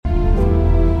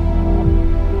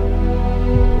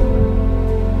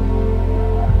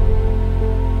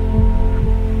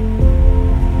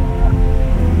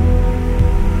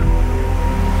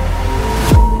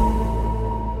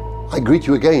greet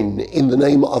you again in the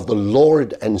name of the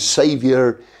Lord and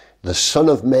Savior, the Son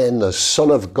of Man, the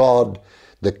Son of God,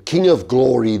 the King of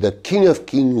Glory, the King of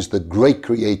Kings, the great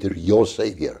Creator, your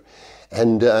Savior.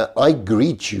 And I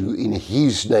greet you in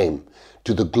His name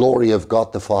to the glory of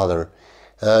God the Father.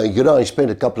 I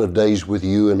spent a couple of days with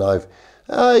you, and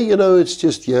it's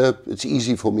just here. It's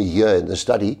easy for me here in the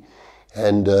study.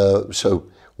 And so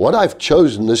what I've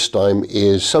chosen this time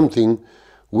is something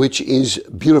which is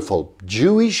beautiful.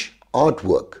 Jewish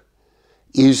artwork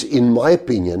is, in my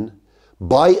opinion,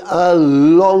 by a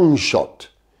long shot.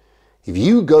 If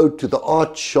you go to the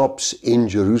art shops in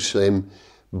Jerusalem,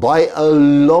 by a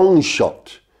long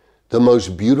shot, the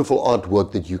most beautiful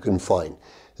artwork that you can find.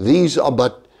 These are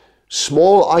but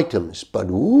small items, but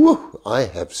I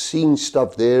have seen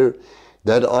stuff there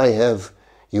that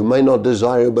you may not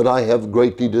desire, but I have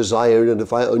greatly desired, and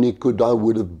if I only could, I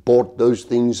would have bought those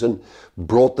things and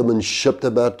brought them and shipped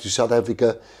them out to South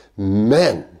Africa.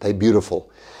 Man, they're beautiful.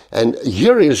 And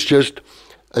here is just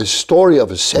a story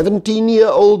of a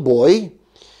 17-year-old boy,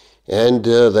 and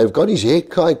they've got his hair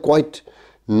quite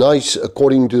nice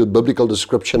according to the biblical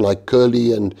description, like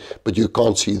curly, but you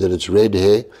can't see that it's red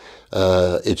hair.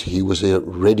 He was a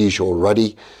reddish or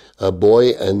ruddy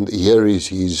boy, and here is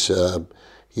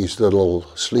his little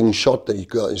slingshot that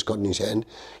he's got in his hand.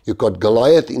 You've got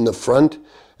Goliath in the front,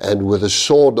 and with a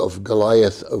sword of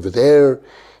Goliath over there,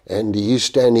 and he's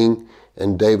standing,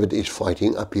 and David is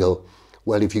fighting uphill.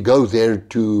 Well, if you go there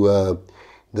to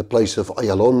the place of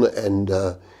Ayalon,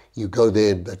 and you go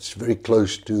there, that's very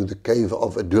close to the cave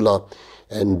of Adullam,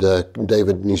 and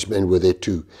David and his men were there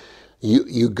too.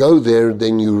 You go there,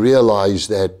 then you realize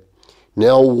that,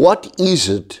 now what is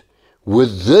it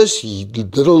with this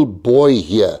little boy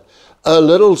here, a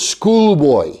little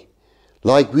schoolboy,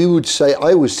 like we would say.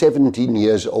 I was 17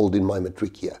 years old in my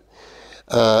matric year,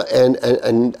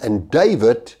 and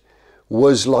David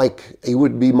was like, he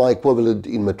would be my equivalent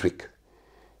in matric.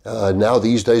 Now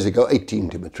these days they go 18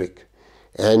 to matric.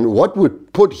 And what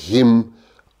would put him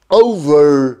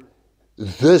over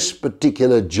this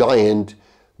particular giant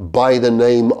by the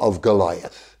name of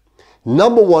Goliath?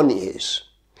 Number one is,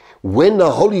 when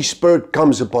the Holy Spirit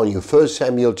comes upon you, 1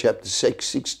 Samuel chapter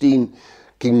 16,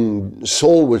 King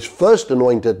Saul was first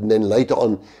anointed, and then later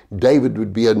on David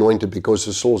would be anointed because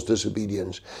of Saul's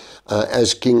disobedience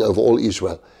as king of all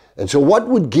Israel. And so what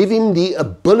would give him the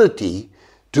ability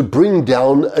to bring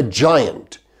down a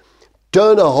giant,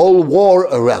 turn a whole war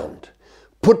around,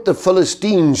 put the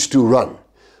Philistines to run,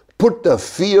 put the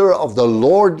fear of the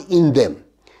Lord in them,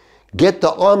 get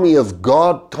the army of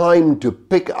God time to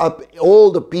pick up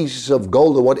all the pieces of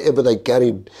gold or whatever they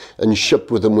carried and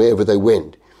shipped with them wherever they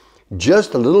went.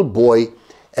 Just a little boy,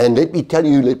 and let me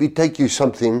take you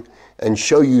something and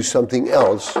show you something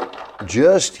else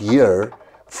just here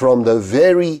from the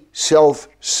very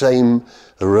self-same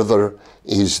river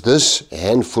is this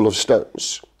handful of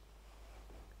stones.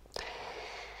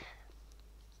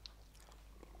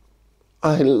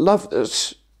 I love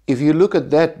this. If you look at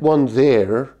that one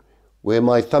there, where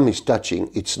my thumb is touching,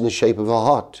 it's in the shape of a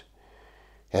heart.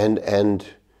 And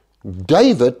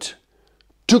David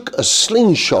took a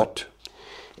slingshot,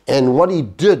 and what he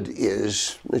did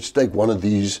is, let's take one of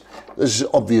these. This is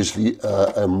obviously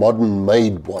a modern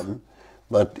made one,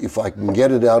 but if I can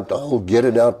get it out, I'll get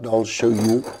it out and I'll show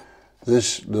you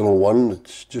this little one.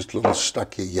 It's just a little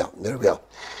stuck here. Yeah, there we are.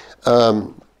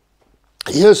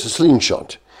 Here's a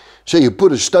slingshot. So you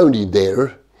put a stone in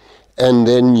there, and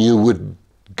then you would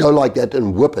go like that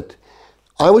and whip it.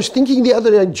 I was thinking the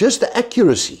other day, just the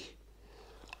accuracy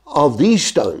of these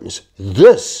stones.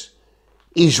 This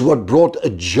is what brought a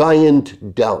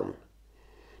giant down.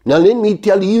 Now let me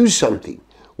tell you something.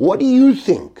 What do you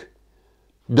think?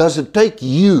 Does it take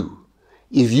you,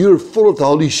 if you're full of the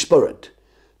Holy Spirit,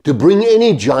 to bring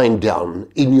any giant down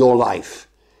in your life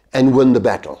and win the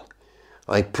battle?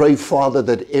 I pray, Father,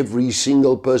 that every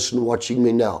single person watching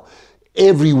me now,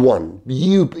 everyone,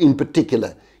 you in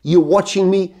particular, you're watching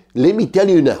me, let me tell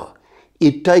you now,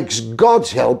 it takes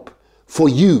God's help for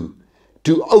you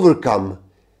to overcome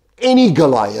any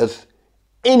Goliath,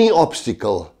 any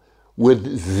obstacle. With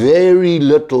very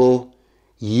little,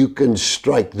 you can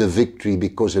strike the victory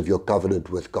because of your covenant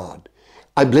with God.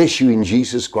 I bless you in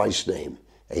Jesus Christ's name.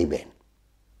 Amen.